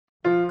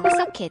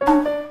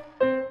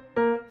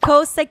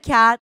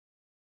Kosaka.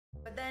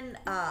 But then,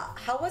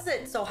 how was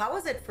it? So how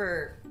was it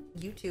for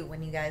you two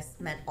when you guys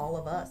met all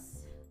of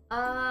us?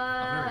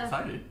 I'm very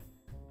excited.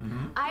 I Do you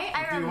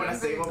remember. want to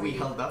say what we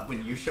held up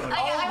when you showed up?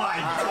 Oh my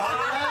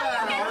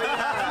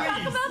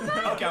god! Please.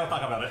 Okay, I'll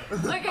talk about it.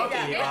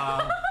 Okay.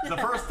 The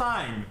first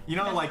time, you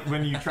know, like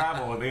when you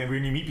travel,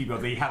 when you meet people,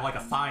 they have like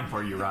a sign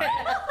for you, right?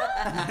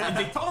 And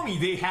they told me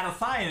they had a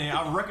sign and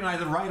I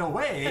recognized it right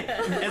away.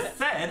 It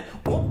said,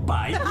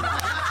 "Oppai,"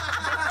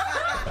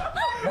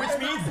 which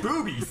means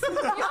boobies.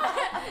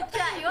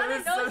 Chat, you want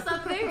to know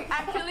something?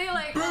 Actually,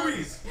 like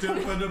Boobies!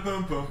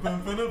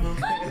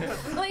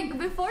 like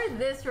before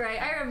this,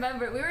 right? I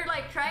remember we were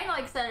like trying to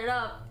like set it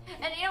up,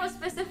 and you know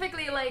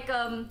specifically like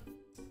I'm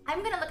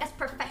gonna look as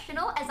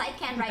professional as I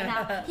can right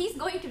now. He's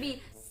going to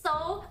be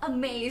so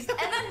amazed. And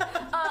then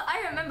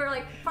I remember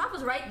like Prof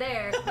was right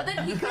there, but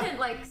then he couldn't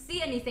like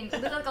see anything.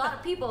 There's like a lot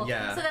of people.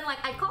 Yeah. So then like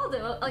I called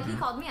him, like he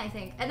called me I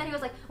think, and then he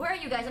was like, "Where are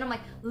you guys?" And I'm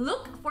like,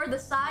 "Look for the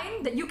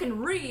sign that you can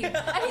read."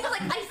 And he's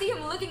like, I see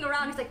him looking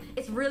around. He's like,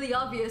 "It's really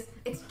obvious.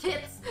 It's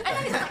tits." And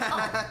then he's like,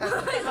 "Oh."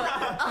 He's like,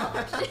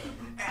 "Oh shit."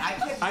 I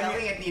kept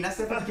yelling at Nina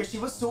because she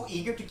was so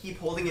eager to keep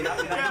holding it up.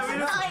 And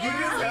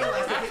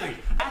Actually,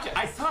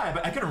 I saw it,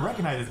 but I couldn't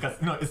recognize it because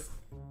it's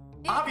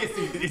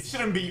obviously it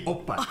shouldn't be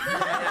oppa.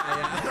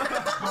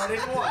 But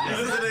it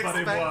was. But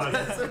it was.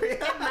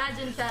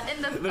 Imagine chat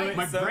in the like,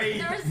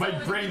 My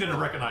brain didn't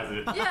recognize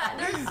it. Yeah,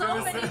 there's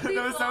so many people.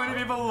 There were so many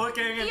people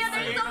looking and Yeah,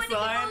 there's seeing so the many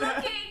sign. people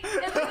looking.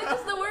 And then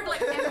just the word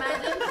like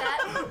imagine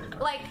chat,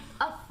 like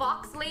a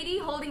fox lady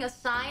holding a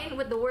sign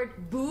with the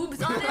word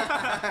boobs on it.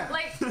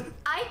 Like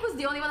Ike was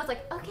the only one that's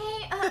like,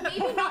 okay,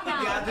 maybe not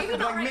now, Yeah, maybe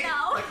not right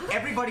now. Like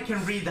everybody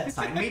can read that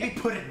sign. Maybe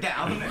put it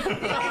down. And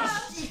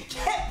she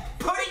kept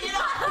putting it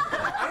up.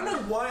 I don't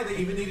know why they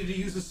even needed to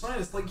use a sign.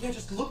 It's like, yeah,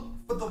 just look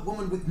for the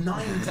woman with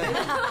 9 tails.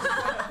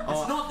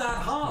 It's not that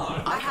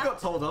hard. I got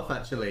told off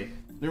actually.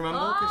 You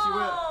remember? Because you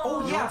were.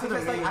 Oh you yeah, wanted to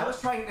because like meet I up.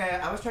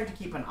 was trying to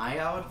keep an eye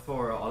out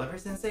for Oliver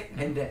Sensei,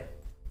 and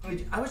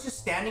I was just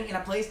standing in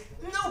a place,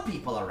 no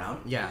people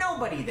around, Yeah.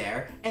 nobody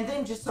there, and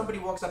then just somebody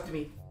walks up to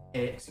me.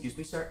 Excuse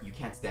me, sir, you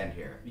can't stand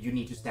here. You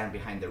need to stand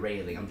behind the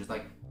railing. I'm just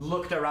like,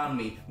 looked around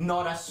me,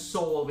 not a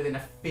soul within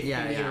a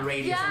 50-meter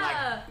radius. I'm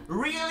like,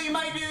 really,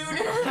 my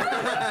dude?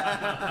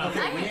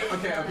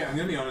 Okay, I'm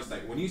gonna be honest.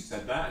 Like when you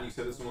said that, and you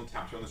said that someone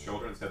tapped you on the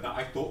shoulder and said that,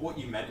 I thought what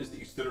you meant is that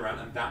you stood around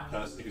and that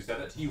person who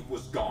said that to you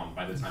was gone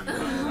by the time you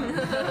turned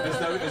around.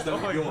 as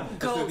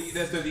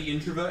though the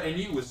introvert in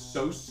you was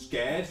so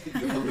scared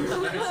that you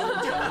hallucinated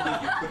someone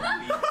telling you you couldn't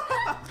leave.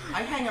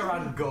 I hang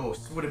around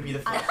ghosts. Wouldn't be the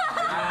first.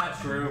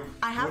 True.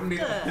 I have to.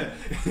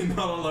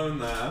 Not alone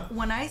there.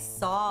 When I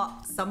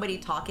saw somebody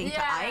talking to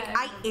Ike,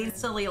 I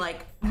instantly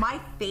like my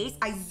face.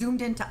 I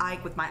zoomed into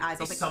Ike with my eyes.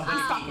 I was like, somebody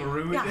 "Stop." being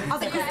rude. Yeah, I was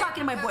like, who's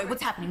talking to my boy?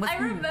 What's happening? What's I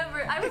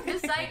remember I was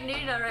beside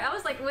Nina, right? I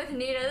was like with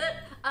Nina. Then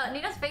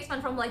Nina's face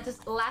went from like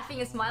just laughing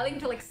and smiling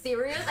to like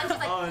serious, and she's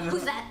like,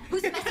 "Who's that?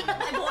 Who's messing with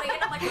my boy?"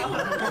 And I'm like, "Oh,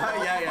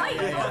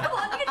 yeah. come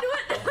on, you can do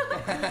it."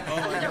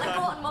 And they're like,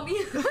 "Go on,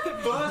 mommy."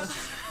 First,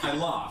 I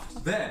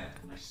laughed. Then,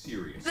 I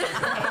serious.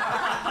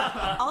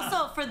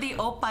 Also, for the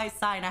oppai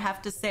sign, I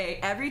have to say,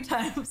 every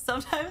time,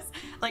 sometimes,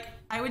 like,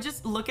 I would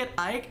just look at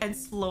Ike and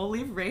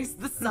slowly raise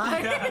the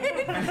sign.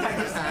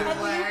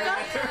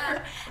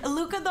 And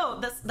Luca,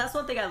 though, that's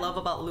one thing I love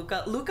about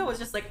Luca. Luca was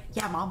just like,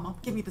 yeah, mom,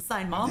 give me the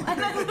sign, mom. And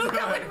then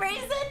Luca would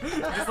raise it.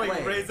 Just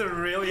like raise it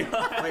really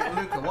high. Wait,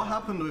 Luca, what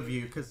happened with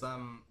you? Because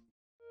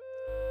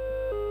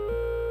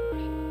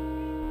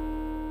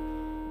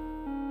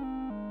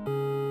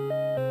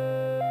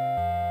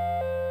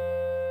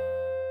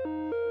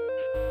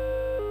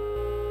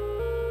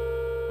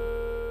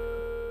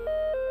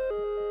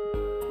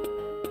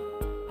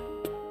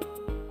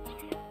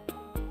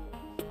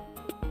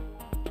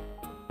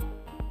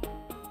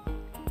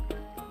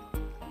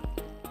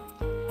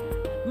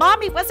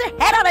Mommy, what's her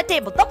head on the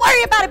table? Don't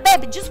worry about it,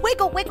 baby. Just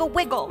wiggle, wiggle,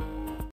 wiggle.